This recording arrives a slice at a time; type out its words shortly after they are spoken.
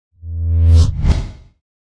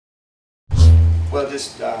Well,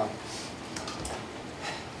 just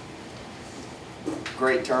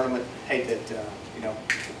great tournament. Hate that you know,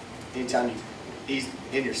 anytime you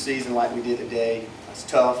end your season like we did today, it's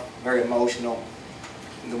tough, very emotional.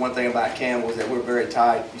 And the one thing about Campbell is that we're very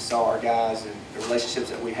tight. You saw our guys and the relationships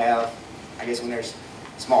that we have. I guess when there's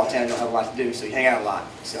small town, you don't have a lot to do, so you hang out a lot.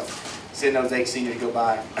 So seeing those 8 seniors go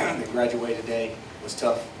by that graduated today was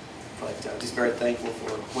tough. But just very thankful for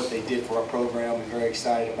what they did for our program, and very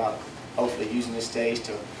excited about hopefully using this stage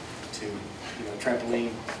to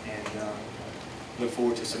trampoline, and look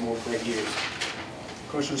forward to some more great years.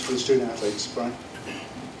 Questions for the student athletes, Brian?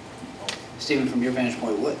 Stephen, from your vantage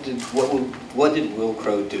point, what did Will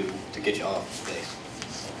Crow do to get you off the base?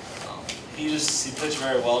 He pitched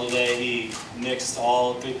very well today. He mixed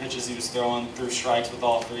all 3 pitches he was throwing, threw strikes with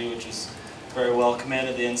all 3, which is very well.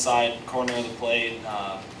 Commanded the inside corner of the plate.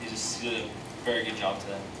 He did a very good job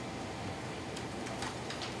today.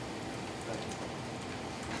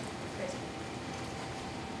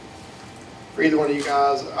 For either one of you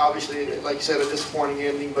guys, obviously, like you said, a disappointing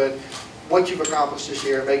ending, but what you've accomplished this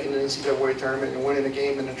year, making the NCAA tournament and winning a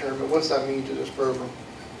game in the tournament, what's that mean to this program?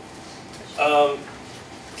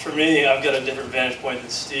 For me, I've got a different vantage point than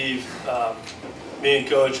Steve. Me and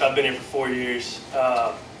Coach, I've been here for 4 years.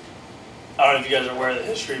 I don't know if you guys are aware of the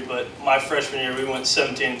history, but my freshman year, we went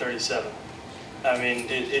 17-37. I mean,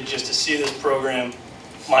 it just to see this program,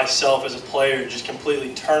 myself as a player, just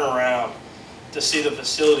completely turn around, to see the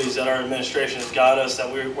facilities that our administration has got us,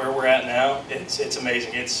 where we're at now, it's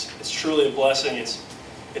amazing. It's truly a blessing.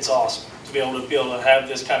 It's awesome to be able to have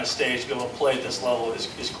this kind of stage, to be able to play at this level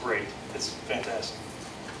is great. It's fantastic.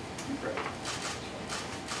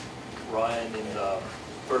 Ryan, in the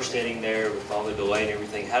first inning there with all the delay and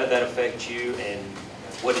everything, how did that affect you, and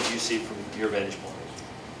what did you see from your vantage point?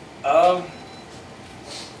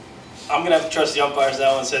 I'm going to have to trust the umpires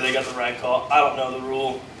now and say they got the right call. I don't know the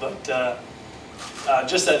rule, but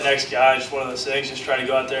just that next guy, just one of those things, just try to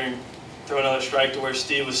go out there and throw another strike to where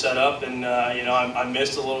Steve was set up, and I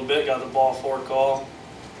missed a little bit, got the ball 4 call,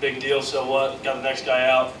 big deal, so what, got the next guy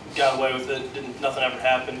out, got away with it, nothing ever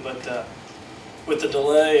happened, but with the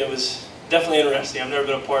delay, it was definitely interesting. I've never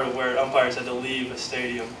been a part of where umpires had to leave a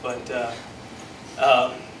stadium, but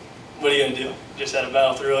what are you going to do? Just had to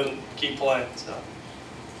battle through it and keep playing. So,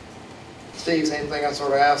 Steve, same thing I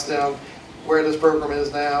sort of asked them, where this program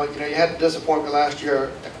is now. You had the disappointment last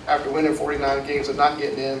year after winning 49 games of not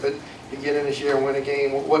getting in, but you get in this year and win a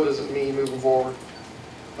game. What does it mean moving forward?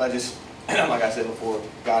 I just, like I said before,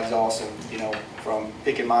 God's awesome. From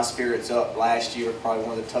picking my spirits up last year, probably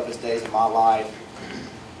one of the toughest days of my life,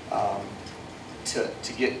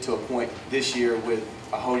 to get to a point this year with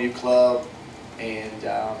a whole new club, and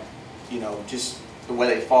just the way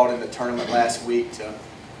they fought in the tournament last week to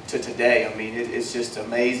today. I mean, it's just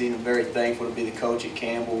amazing. I'm very thankful to be the coach at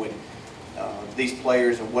Campbell, and these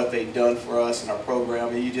players and what they've done for us and our program.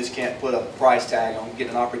 I mean, you just can't put a price tag on getting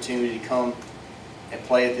an opportunity to come and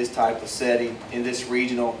play at this type of setting in this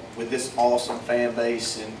regional with this awesome fan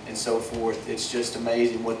base and so forth. It's just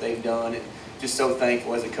amazing what they've done, and just so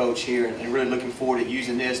thankful as a coach here, and really looking forward to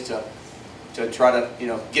using this to try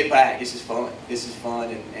to get back. This is fun. This is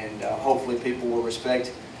fun, and hopefully people will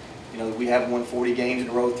respect. We haven't won 40 games in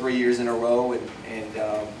a row, 3 years in a row,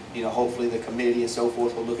 and hopefully the committee and so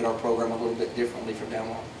forth will look at our program a little bit differently from now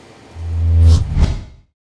on.